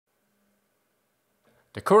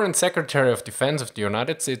The current Secretary of Defense of the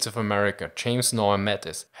United States of America, James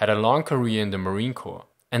Mattis, had a long career in the Marine Corps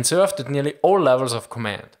and served at nearly all levels of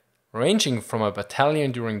command, ranging from a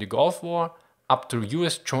battalion during the Gulf War up to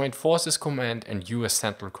US Joint Forces Command and US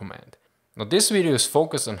Central Command. Now this video is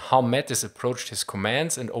focused on how Mattis approached his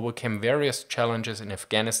commands and overcame various challenges in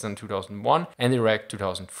Afghanistan 2001 and Iraq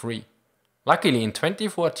 2003. Luckily in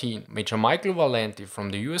 2014, Major Michael Valenti from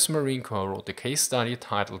the US Marine Corps wrote a case study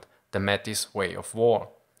titled The Mattis Way of War,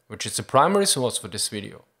 which is the primary source for this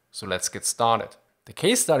video. So let's get started. The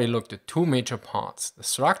case study looked at two major parts: the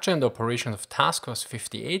structure and operations of Task Force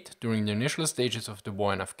 58 during the initial stages of the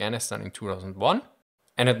war in Afghanistan in 2001,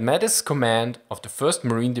 and at Mattis' command of the 1st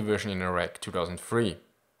Marine Division in Iraq 2003.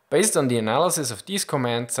 Based on the analysis of these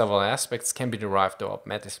commands, several aspects can be derived about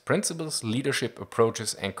Mattis' principles, leadership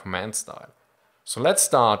approaches and command style. So let's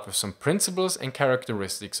start with some principles and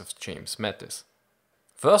characteristics of James Mattis.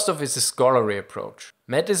 First off is his scholarly approach.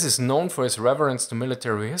 Mattis is known for his reverence to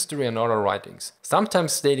military history and other writings,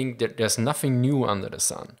 sometimes stating that there's nothing new under the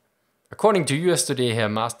sun. According to US Today, he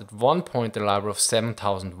amassed at one point a library of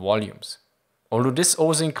 7,000 volumes. Although this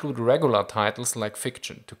also includes regular titles like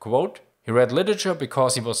fiction. To quote, he read literature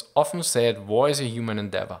because he was often said war is a human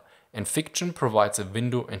endeavor, and fiction provides a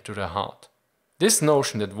window into the heart. This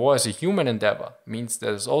notion that war is a human endeavor means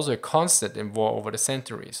there is also a constant in war over the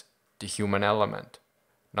centuries, the human element.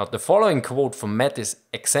 Now the following quote from Mattis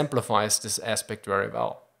exemplifies this aspect very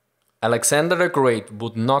well. Alexander the Great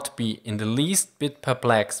would not be in the least bit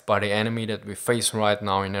perplexed by the enemy that we face right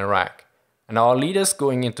now in Iraq. And our leaders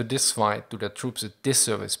going into this fight do their troops a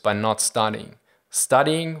disservice by not studying.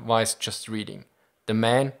 Studying whilst just reading. The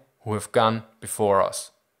men who have gone before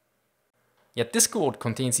us. Yet this quote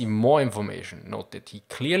contains even more information. Note that he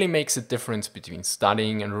clearly makes a difference between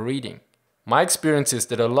studying and reading. My experience is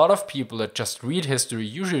that a lot of people that just read history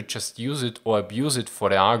usually just use it or abuse it for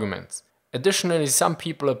their arguments. Additionally, some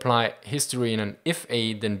people apply history in an if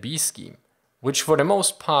A then B scheme, which for the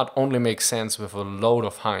most part only makes sense with a load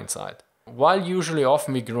of hindsight, while usually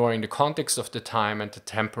often ignoring the context of the time and the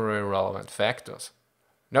temporary relevant factors.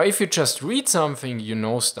 Now if you just read something, you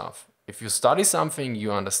know stuff. If you study something,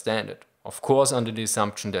 you understand it, of course under the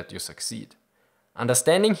assumption that you succeed.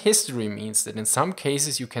 Understanding history means that in some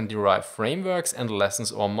cases you can derive frameworks and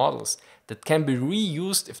lessons or models that can be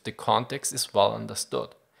reused if the context is well understood.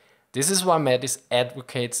 This is why Mattis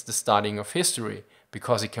advocates the studying of history,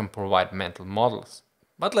 because it can provide mental models.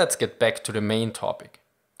 But let's get back to the main topic.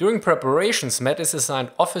 During preparations, Mattis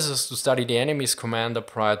assigned officers to study the enemy's commander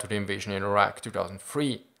prior to the invasion in Iraq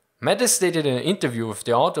 2003. Mattis stated in an interview with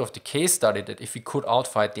the author of the case study that if he could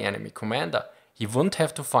outfight the enemy commander, he wouldn't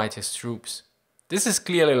have to fight his troops. This is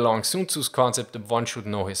clearly along Sun Tzu's concept that one should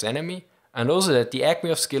know his enemy, and also that the acme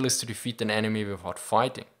of skill is to defeat an enemy without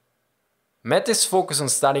fighting. Mattis' focus on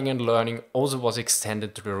studying and learning also was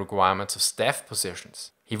extended to the requirements of staff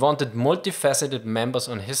positions. He wanted multifaceted members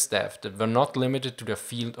on his staff that were not limited to their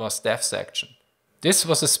field or staff section. This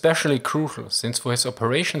was especially crucial since for his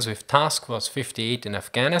operations with Task Force 58 in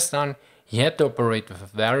Afghanistan, he had to operate with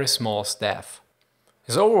a very small staff.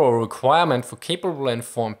 His overall requirement for capable and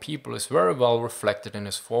informed people is very well reflected in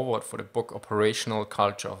his foreword for the book Operational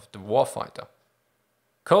Culture of the Warfighter.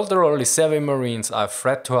 Culturally savvy Marines are a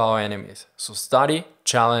threat to our enemies, so study,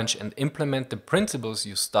 challenge and implement the principles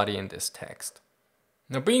you study in this text.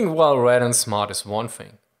 Now being well read and smart is one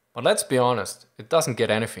thing, but let's be honest, it doesn't get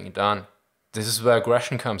anything done. This is where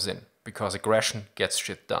aggression comes in, because aggression gets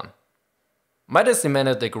shit done. Mattis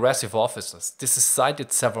demanded aggressive officers. This is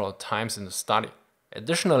cited several times in the study.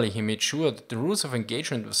 Additionally, he made sure that the rules of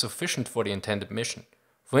engagement were sufficient for the intended mission.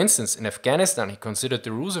 For instance, in Afghanistan he considered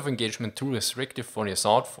the rules of engagement too restrictive for the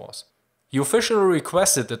assault force. He officially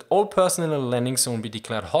requested that all personnel in the landing zone be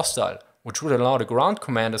declared hostile, which would allow the ground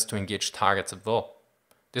commanders to engage targets at will.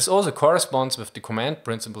 This also corresponds with the command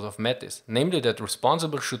principles of Mattis, namely that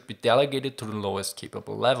responsible should be delegated to the lowest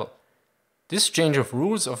capable level. This change of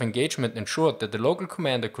rules of engagement ensured that the local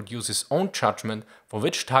commander could use his own judgment for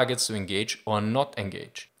which targets to engage or not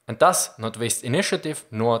engage, and thus not waste initiative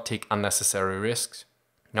nor take unnecessary risks.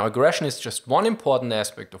 Now aggression is just one important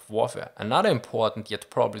aspect of warfare. Another important yet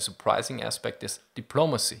probably surprising aspect is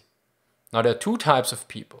diplomacy. Now there are two types of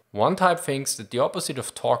people. One type thinks that the opposite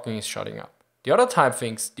of talking is shutting up. The other type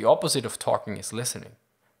thinks the opposite of talking is listening.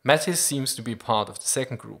 Mattis seems to be part of the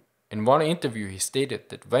second group. In one interview he stated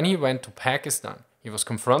that when he went to Pakistan, he was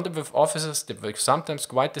confronted with officers that were sometimes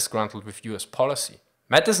quite disgruntled with US policy.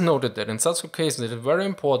 Mattis noted that in such occasions it is very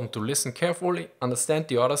important to listen carefully, understand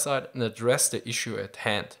the other side and address the issue at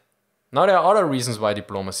hand. Now there are other reasons why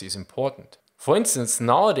diplomacy is important. For instance,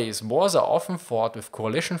 nowadays wars are often fought with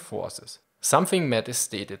coalition forces. something Mattis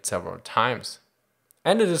stated several times.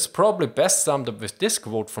 And it is probably best summed up with this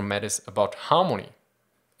quote from Mattis about harmony.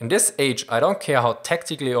 In this age, I don't care how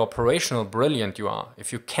tactically or operational brilliant you are,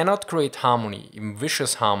 if you cannot create harmony, even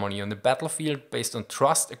vicious harmony on the battlefield based on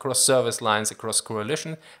trust across service lines, across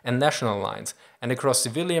coalition and national lines, and across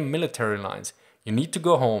civilian military lines, you need to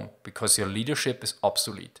go home because your leadership is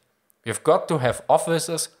obsolete. You've got to have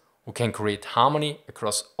officers who can create harmony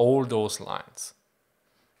across all those lines.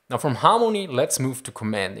 Now from harmony, let's move to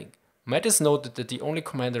commanding. Mattis noted that he only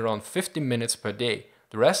commanded around 15 minutes per day.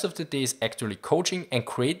 The rest of the day is actually coaching and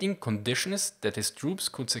creating conditions that his troops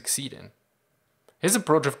could succeed in. His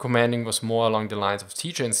approach of commanding was more along the lines of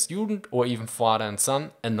teacher and student or even father and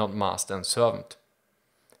son and not master and servant.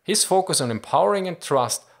 His focus on empowering and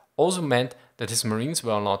trust also meant that his Marines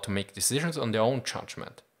were allowed to make decisions on their own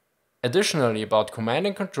judgment. Additionally, about command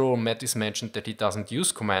and control, Mattis mentioned that he doesn't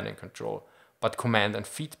use command and control, but command and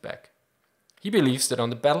feedback. He believes that on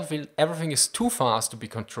the battlefield everything is too fast to be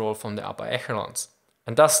controlled from the upper echelons,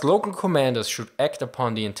 and thus local commanders should act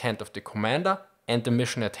upon the intent of the commander and the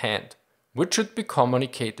mission at hand, which should be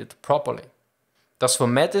communicated properly. Thus for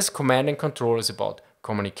Mattis, command and control is about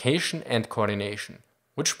communication and coordination,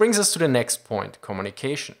 which brings us to the next point,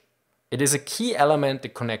 communication. It is a key element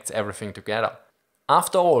that connects everything together.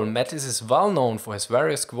 After all, Mattis is well known for his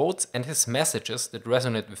various quotes and his messages that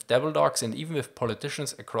resonate with devil dogs and even with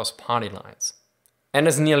politicians across party lines. And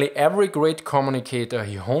as nearly every great communicator,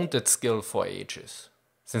 he honed that skill for ages.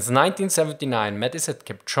 Since 1979, Mattis had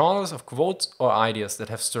kept journals of quotes or ideas that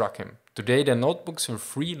have struck him. Today their notebooks are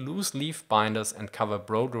free loose-leaf binders and cover a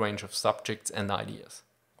broad range of subjects and ideas.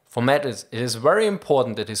 For Mattis, it is very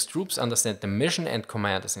important that his troops understand the mission and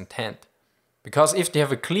commander's intent. Because if they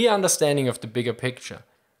have a clear understanding of the bigger picture,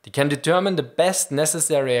 they can determine the best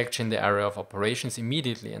necessary action in the area of operations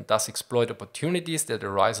immediately and thus exploit opportunities that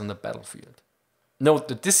arise on the battlefield. Note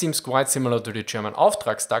that this seems quite similar to the German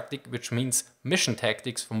Auftragstaktik, which means mission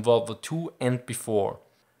tactics from World War II and before,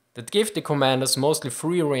 that gave the commanders mostly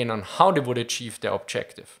free rein on how they would achieve their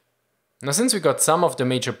objective. Now since we got some of the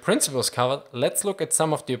major principles covered, let's look at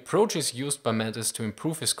some of the approaches used by Mattis to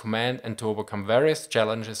improve his command and to overcome various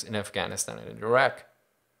challenges in Afghanistan and in Iraq.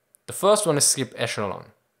 The first one is skip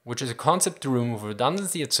echelon, which is a concept to remove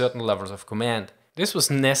redundancy at certain levels of command. This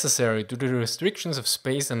was necessary due to the restrictions of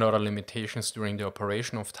space and other limitations during the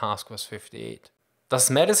operation of Task Force 58.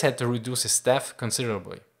 Thus Mattis had to reduce his staff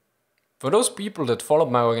considerably. For those people that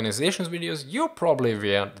followed my organization's videos, you're probably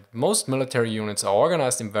aware that most military units are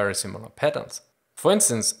organized in very similar patterns. For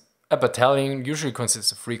instance, a battalion usually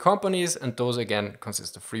consists of 3 companies and those again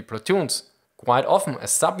consist of 3 platoons. Quite often a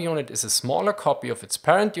subunit is a smaller copy of its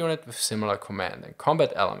parent unit with similar command and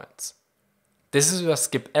combat elements. This is where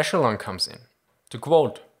skip echelon comes in. To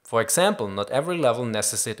quote, for example, not every level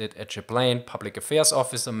necessitated a chaplain, public affairs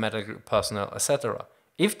officer, medical personnel, etc.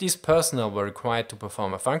 If these personnel were required to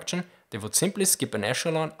perform a function, they would simply skip an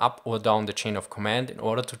echelon up or down the chain of command in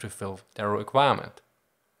order to fulfill their requirement.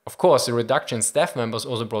 Of course, the reduction in staff members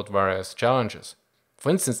also brought various challenges. For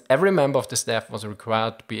instance, every member of the staff was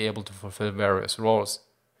required to be able to fulfill various roles.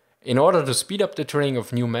 In order to speed up the training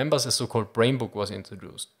of new members, a so-called brain book was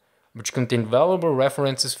introduced, which contained valuable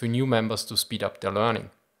references for new members to speed up their learning.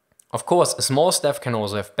 Of course, a small staff can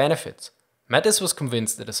also have benefits. Mattis was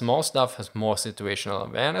convinced that a small staff has more situational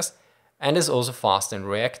awareness and is also faster in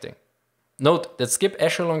reacting. Note that skip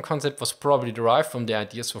echelon concept was probably derived from the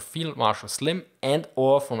ideas for Field Marshal Slim and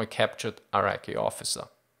or from a captured Iraqi officer.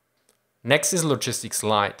 Next is logistics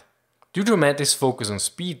light. Due to Mattis' focus on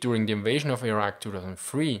speed during the invasion of Iraq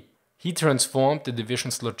 2003, he transformed the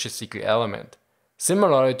division's logistical element.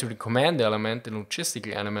 Similarly to the command element, the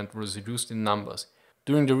logistical element was reduced in numbers.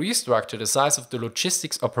 During the restructure, the size of the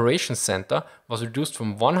Logistics Operations Center was reduced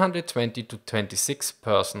from 120 to 26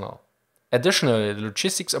 personnel. Additionally, the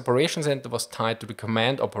Logistics Operations Center was tied to the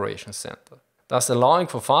Command Operations Center, thus allowing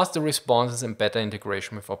for faster responses and better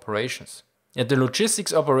integration with operations. Yet the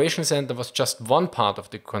Logistics Operations Center was just one part of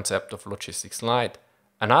the concept of Logistics Light.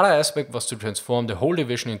 Another aspect was to transform the whole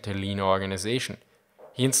division into a lean organization.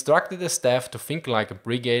 He instructed the staff to think like a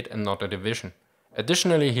brigade and not a division.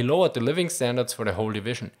 Additionally, he lowered the living standards for the whole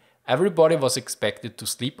division. Everybody was expected to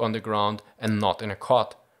sleep on the ground and not in a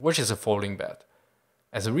cot, which is a folding bed.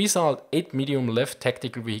 As a result, 8 medium-lift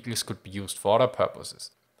tactical vehicles could be used for other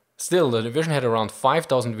purposes. Still, the division had around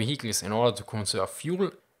 5,000 vehicles. In order to conserve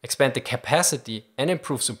fuel, expand the capacity and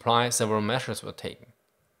improve supply, several measures were taken.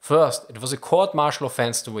 First, it was a court-martial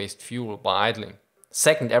offense to waste fuel by idling.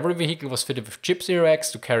 Second, every vehicle was fitted with gypsy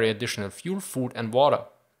racks to carry additional fuel, food and water.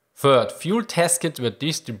 Third, fuel test kits were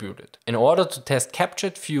distributed in order to test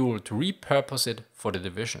captured fuel to repurpose it for the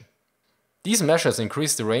division. These measures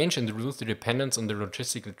increased the range and reduced the dependence on the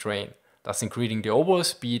logistical train, thus increasing the overall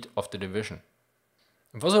speed of the division.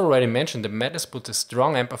 It was already mentioned that Mattis put a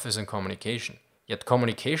strong emphasis on communication, yet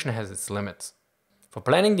communication has its limits. For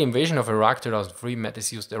planning the invasion of Iraq 2003,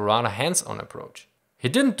 Mattis used a rather hands-on approach. He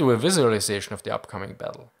didn't do a visualization of the upcoming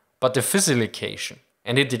battle, but a physicalization,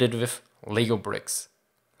 and he did it with Lego bricks.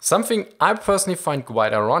 Something I personally find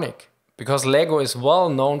quite ironic, because Lego is well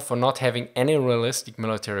known for not having any realistic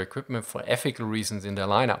military equipment for ethical reasons in their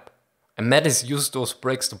lineup, and Mattis used those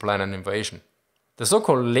bricks to plan an invasion. The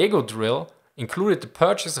so-called Lego drill included the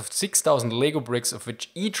purchase of 6,000 Lego bricks, of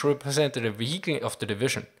which each represented a vehicle of the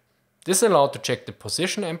division. This allowed to check the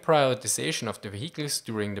position and prioritization of the vehicles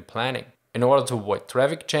during the planning, in order to avoid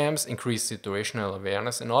traffic jams, increase situational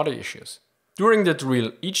awareness and other issues. During the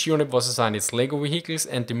drill, each unit was assigned its Lego vehicles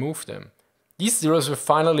and they moved them. These drills were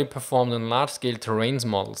finally performed on large-scale terrain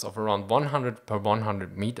models of around 100 per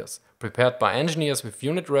 100 meters, prepared by engineers with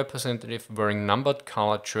unit representatives wearing numbered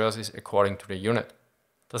colored jerseys according to the unit.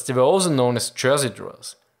 Thus they were also known as jersey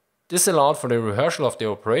drills. This allowed for the rehearsal of the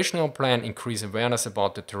operational plan, increase awareness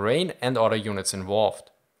about the terrain and other units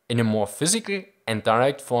involved, in a more physical and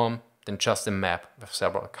direct form than just a map with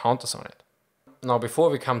several counters on it. Now before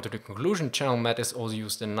we come to the conclusion, General Mattis also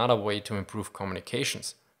used another way to improve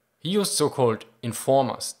communications. He used so-called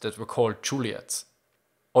informers that were called Juliets.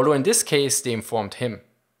 Although in this case they informed him.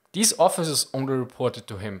 These officers only reported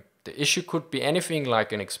to him. The issue could be anything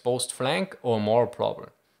like an exposed flank or a moral problem.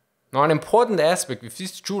 Now an important aspect with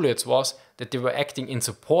these Juliets was that they were acting in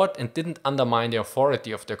support and didn't undermine the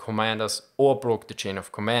authority of their commanders or broke the chain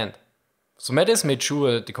of command. So Mattis made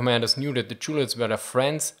sure that the commanders knew that the Juliets were their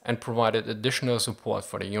friends and provided additional support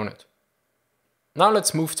for the unit. Now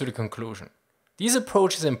let's move to the conclusion. These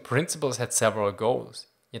approaches and principles had several goals,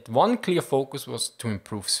 yet one clear focus was to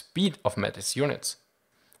improve speed of Mattis units,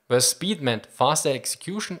 where speed meant faster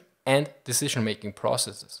execution and decision-making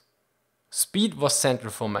processes. Speed was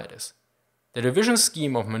central for Mattis. The division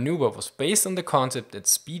scheme of maneuver was based on the concept that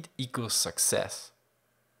speed equals success.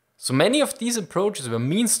 So many of these approaches were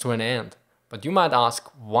means to an end, but you might ask,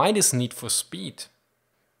 why this need for speed?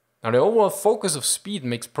 Now the overall focus of speed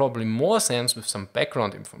makes probably more sense with some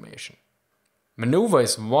background information. Maneuver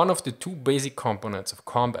is one of the two basic components of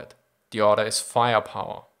combat, the other is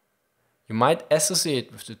firepower. You might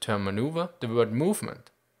associate with the term maneuver the word movement,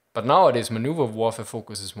 but nowadays maneuver warfare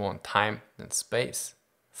focuses more on time than space.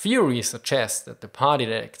 Theory suggests that the party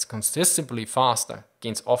that acts consistently faster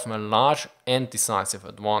gains often a large and decisive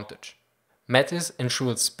advantage. Mattis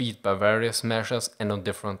ensured speed by various measures and on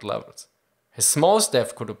different levels. His small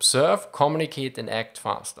staff could observe, communicate and act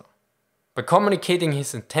faster. By communicating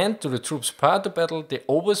his intent to the troops prior to battle, they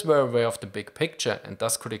always were aware of the big picture and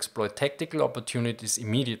thus could exploit tactical opportunities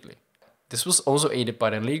immediately. This was also aided by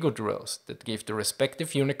the Lego drills that gave the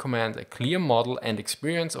respective unit commander a clear model and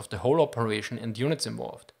experience of the whole operation and units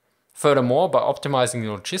involved. Furthermore, by optimizing the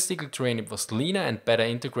logistical terrain, it was leaner and better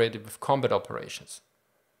integrated with combat operations.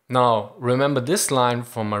 Now, remember this line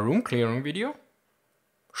from my room clearing video?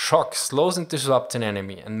 Shock slows and disrupts an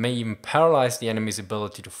enemy and may even paralyze the enemy's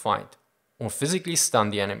ability to fight, or physically stun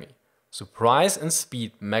the enemy. Surprise and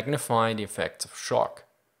speed magnify the effects of shock.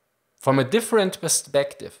 From a different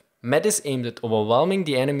perspective, Mattis aimed at overwhelming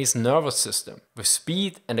the enemy's nervous system with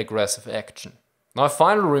speed and aggressive action. Now a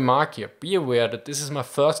final remark here, be aware that this is my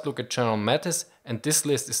first look at General Mattis and this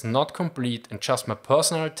list is not complete and just my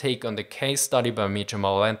personal take on the case study by Major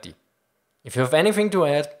Valenti. If you have anything to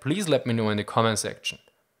add, please let me know in the comment section.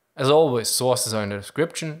 As always, sources are in the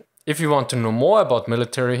description. If you want to know more about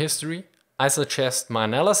military history, I suggest my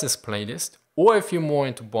analysis playlist, or if you're more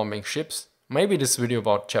into bombing ships, maybe this video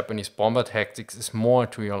about Japanese bomber tactics is more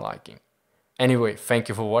to your liking. Anyway, thank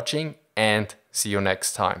you for watching and see you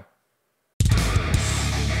next time.